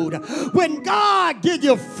attitude, when God gives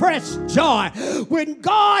you fresh joy, when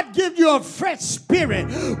God gives you a fresh spirit,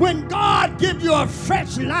 when God gives you a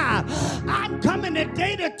fresh life, I'm coming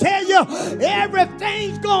today to tell you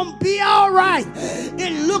everything's going to be all right.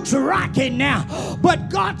 It looks rocky now,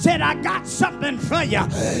 but God said, I got something for you.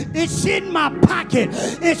 It's in my pocket.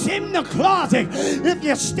 It's in the closet. If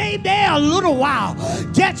you stay there a little while,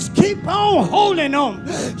 just keep on holding on.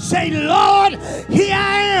 Say, Lord, here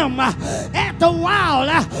I am. After a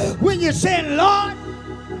while, when you say, Lord,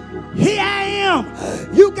 here I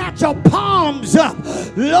am, you got your palms up.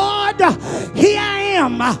 Lord, here I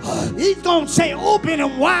am. He's going to say, open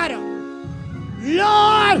them wider.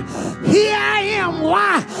 Lord, here I am.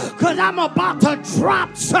 Why? Because I'm about to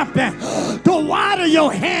drop something. The wider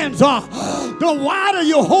your hands are, the wider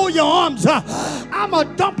you hold your arms up, I'm going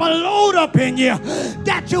to dump a load up in you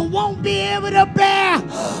that you won't be able to bear.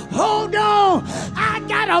 Hold on. I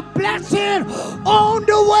got a blessing on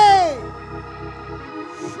the way.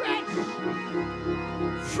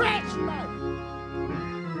 Fresh life.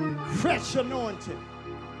 Fresh anointing.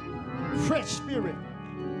 Fresh spirit.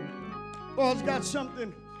 God's got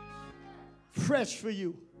something fresh for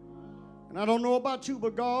you. And I don't know about you,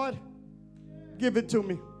 but God, give it to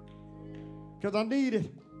me. Because I need it.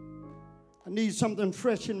 I need something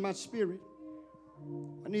fresh in my spirit.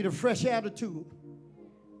 I need a fresh attitude.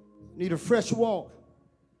 I need a fresh walk.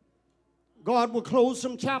 God will close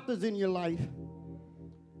some chapters in your life.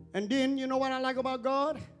 And then, you know what I like about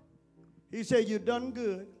God? He said, you've done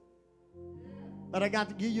good, but I got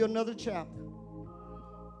to give you another chapter.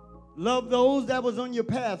 Love those that was on your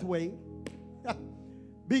pathway.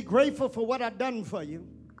 Be grateful for what I done for you.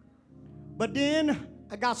 But then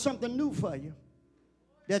I got something new for you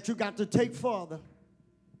that you got to take further.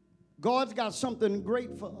 God's got something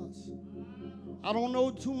great for us. I don't know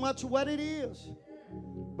too much what it is,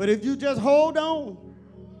 But if you just hold on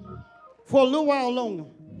for a little while longer,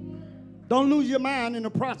 don't lose your mind in the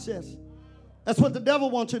process. That's what the devil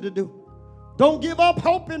wants you to do. Don't give up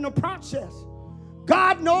hope in the process.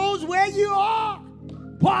 God knows where you are.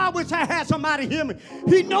 Boy, I wish I had somebody hear me.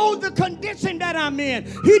 He knows the condition that I'm in.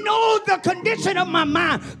 He knows the condition of my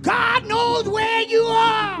mind. God knows where you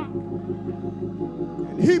are.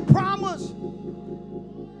 And he promised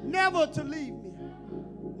never to leave me,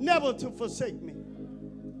 never to forsake me.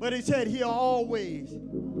 But he said he'll always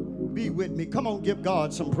be with me. Come on, give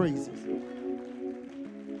God some praises.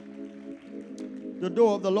 The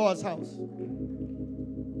door of the Lord's house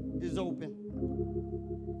is open.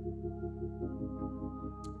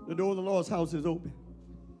 The door of the Lord's house is open.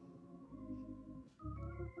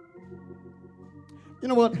 You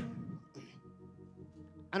know what?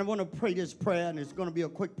 I don't want to pray this prayer, and it's going to be a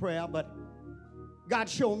quick prayer, but God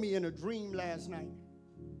showed me in a dream last night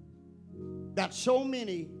that so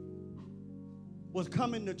many was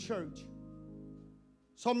coming to church.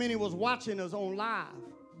 So many was watching us on live,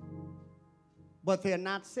 but they're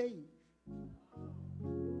not saved.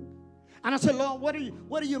 And I said, Lord, what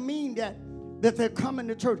do you mean that they're coming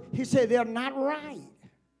to church? He said they're not right.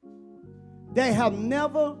 They have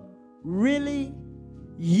never really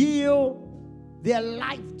yielded their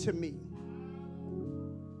life to me.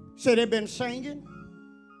 So they've been singing,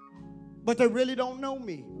 but they really don't know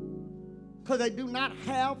me because they do not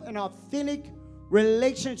have an authentic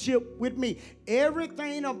relationship with me.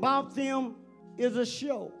 Everything about them is a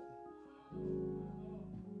show.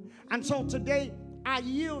 And so today I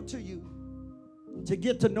yield to you to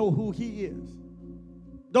get to know who he is.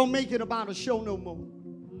 Don't make it about a show no more.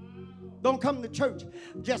 Don't come to church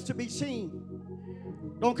just to be seen.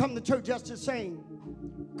 Don't come to church just to sing.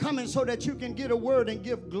 Coming so that you can get a word and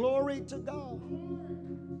give glory to God.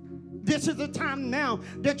 This is the time now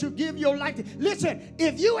that you give your life to. Listen,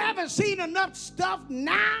 if you haven't seen enough stuff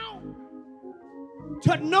now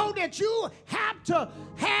to know that you have to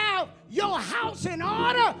have your house in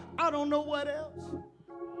order, I don't know what else.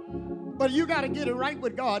 But you got to get it right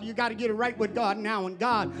with God. You got to get it right with God now. And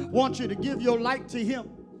God wants you to give your life to him.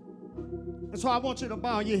 And so I want you to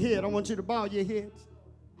bow your head. I want you to bow your heads.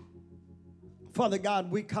 Father God,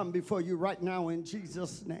 we come before you right now in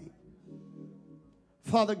Jesus' name.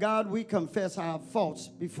 Father God, we confess our faults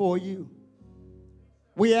before you.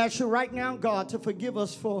 We ask you right now, God, to forgive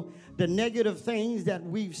us for the negative things that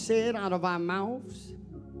we've said out of our mouths.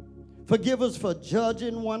 Forgive us for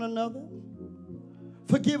judging one another.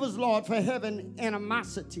 Forgive us, Lord, for having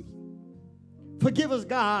animosity. Forgive us,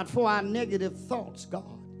 God, for our negative thoughts,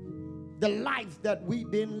 God. The life that we've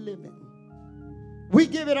been living. We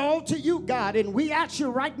give it all to you, God, and we ask you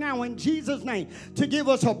right now in Jesus' name to give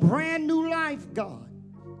us a brand new life, God.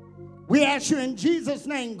 We ask you in Jesus'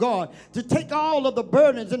 name, God, to take all of the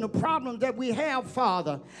burdens and the problems that we have,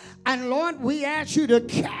 Father. And Lord, we ask you to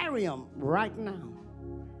carry them right now.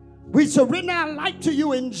 We surrender our life to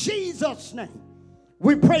you in Jesus' name.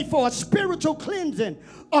 We pray for a spiritual cleansing,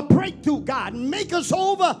 a breakthrough, God. Make us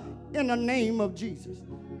over in the name of Jesus.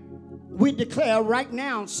 We declare right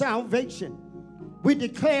now salvation. We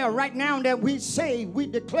declare right now that we save. We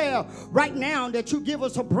declare right now that you give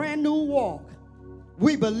us a brand new walk.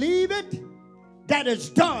 We believe it, that it's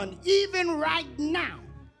done even right now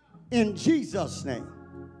in Jesus' name.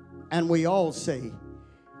 And we all say,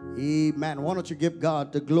 amen. Why don't you give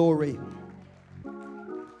God the glory?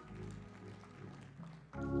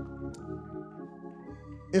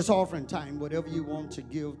 It's offering time. Whatever you want to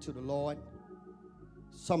give to the Lord.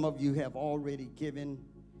 Some of you have already given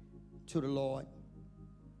to the Lord.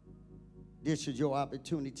 This is your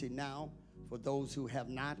opportunity now for those who have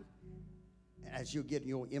not. As you're getting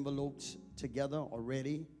your envelopes together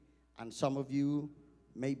already, and some of you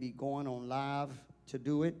may be going on live to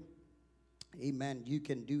do it. Amen. You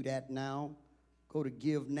can do that now. Go to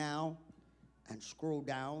Give Now and scroll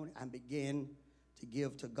down and begin to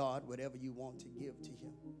give to God whatever you want to give to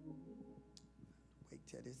him. Wait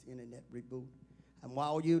till this internet reboot. And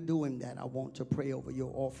while you're doing that, I want to pray over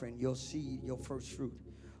your offering, your seed, your first fruit.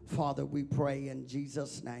 Father, we pray in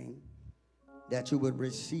Jesus' name that you would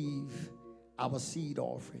receive our seed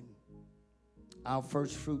offering, our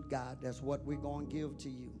first fruit, God. That's what we're going to give to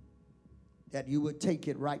you. That you would take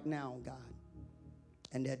it right now, God,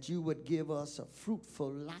 and that you would give us a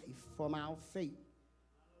fruitful life from our faith.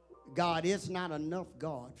 God, it's not enough,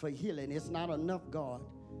 God, for healing. It's not enough, God,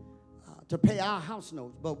 to pay our house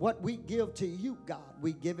notes. But what we give to you, God,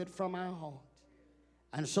 we give it from our heart.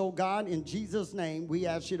 And so, God, in Jesus' name, we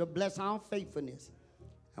ask you to bless our faithfulness.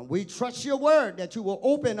 And we trust your word that you will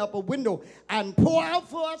open up a window and pour out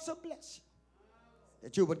for us a blessing.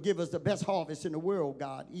 that you would give us the best harvest in the world,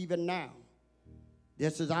 God, even now.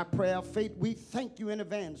 This is our prayer of faith. We thank you in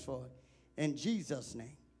advance for it. In Jesus'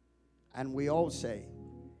 name. And we all say,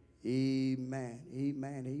 amen,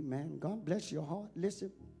 amen, amen. God bless your heart.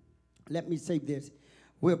 Listen, let me say this.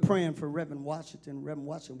 We're praying for Reverend Washington. Reverend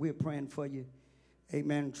Washington, we're praying for you.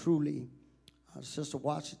 Amen. Truly, Sister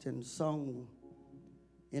Washington sung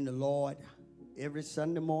in the Lord every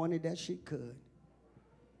Sunday morning that she could.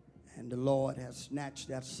 And the Lord has snatched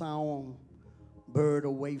that song bird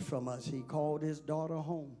away from us. He called his daughter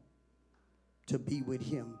home to be with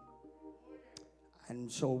him. And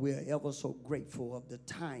so we're ever so grateful of the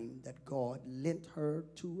time that God lent her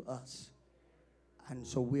to us. And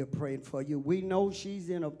so we're praying for you. We know she's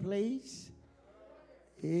in a place,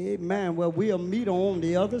 amen, where we'll meet on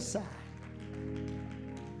the other side.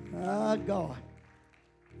 Ah, God.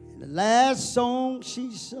 And the last song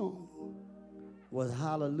she sung was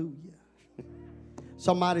Hallelujah.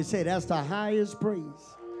 Somebody say that's the highest praise.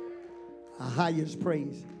 The highest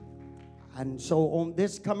praise. And so on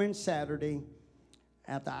this coming Saturday,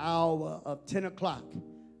 at the hour of 10 o'clock,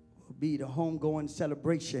 will be the homegoing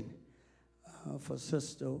celebration for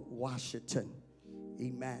Sister Washington.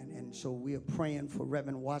 Amen. And so we are praying for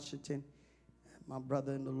Reverend Washington, my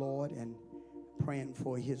brother in the Lord, and praying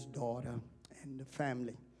for his daughter and the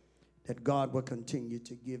family, that God will continue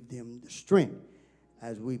to give them the strength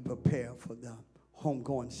as we prepare for the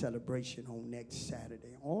homegoing celebration on next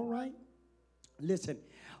Saturday. All right? Listen,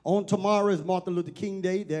 on tomorrow is Martin Luther King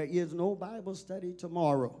Day. There is no Bible study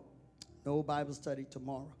tomorrow. No Bible study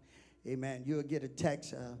tomorrow. Amen. You'll get a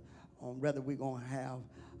text on whether we're going to have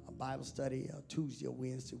a Bible study Tuesday or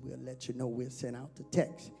Wednesday. We'll let you know. We'll send out the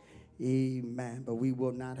text. Amen. But we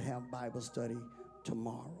will not have Bible study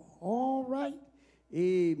tomorrow. All right.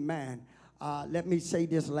 Amen. Let me say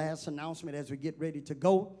this last announcement as we get ready to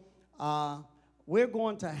go. We're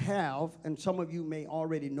going to have, and some of you may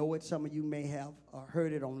already know it, some of you may have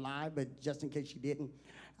heard it on live, but just in case you didn't,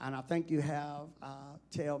 and I think you have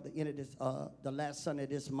till the end of this, the last Sunday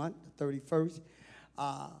this month, the 31st,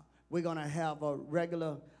 we're going to have a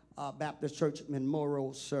regular Baptist Church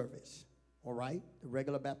memorial service, all right? The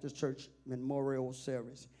regular Baptist Church memorial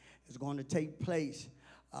service is going to take place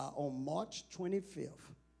on March 25th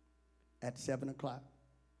at 7 o'clock.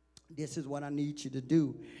 This is what I need you to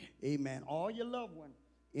do. Amen. All your loved ones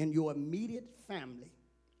in your immediate family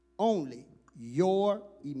only. Your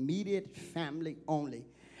immediate family only.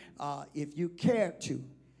 If you care to,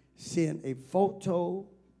 send a photo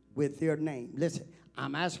with their name. Listen,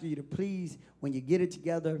 I'm asking you to please, when you get it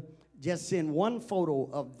together, just send one photo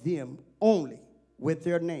of them only with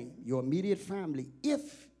their name. Your immediate family,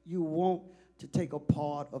 if you want to take a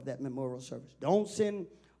part of that memorial service. Don't send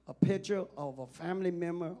a picture of a family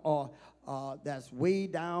member or that's way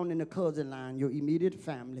down in the cousin line, your immediate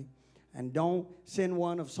family. And don't send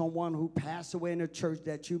one of someone who passed away in the church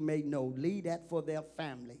that you may know. Leave that for their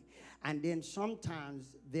family. And then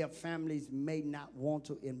sometimes their families may not want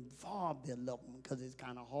to involve their loved one because it's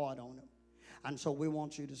kind of hard on them. And so we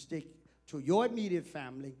want you to stick to your immediate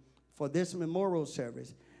family for this memorial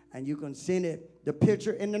service. And you can send it, the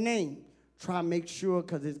picture and the name. Try to make sure,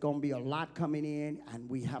 because it's going to be a lot coming in, and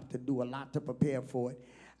we have to do a lot to prepare for it.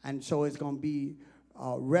 And so it's going to be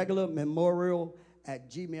regular memorial at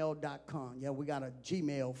gmail.com. Yeah, we got a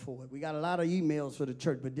Gmail for it. We got a lot of emails for the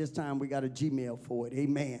church, but this time we got a Gmail for it.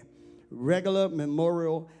 Amen. Regular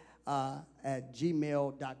memorial at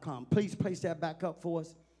gmail.com. Please place that back up for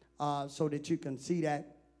us so that you can see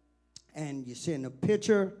that. And you send a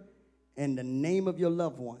picture and the name of your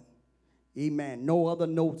loved one. Amen. No other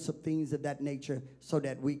notes of things of that nature so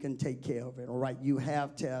that we can take care of it. All right. You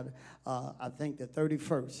have till, I think, the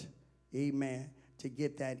 31st. Amen. To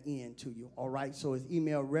get that in to you. All right. So it's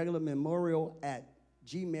email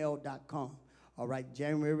regularmemorial@gmail.com. All right.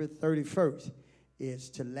 January 31st is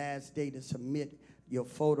the last day to submit your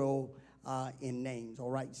photo and names. All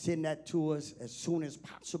right. Send that to us as soon as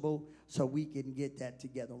possible so we can get that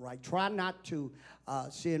together. All right. Try not to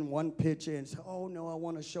send one picture and say, oh, no, I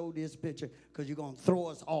want to show this picture, because you're going to throw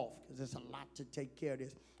us off, because there's a lot to take care of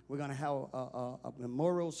this. We're going to have a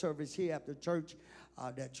memorial service here at the church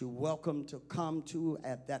that you're welcome to come to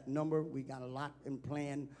at that number. We got a lot in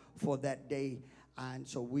plan for that day. And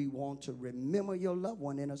so we want to remember your loved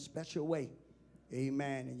one in a special way.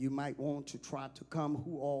 Amen. And you might want to try to come,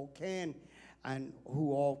 who all can, and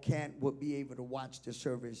who all can't will be able to watch the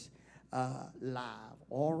service live.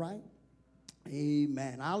 All right?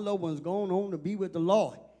 Amen. Our loved one's going on to be with the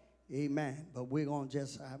Lord. Amen. But we're going to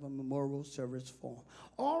just have a memorial service for them.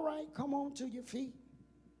 All right, come on to your feet.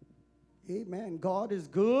 Amen. God is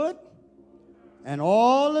good. And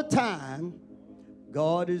all the time,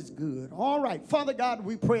 God is good. All right. Father God,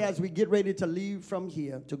 we pray as we get ready to leave from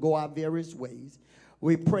here to go our various ways.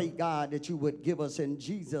 We pray, God, that you would give us in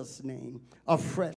Jesus' name a fresh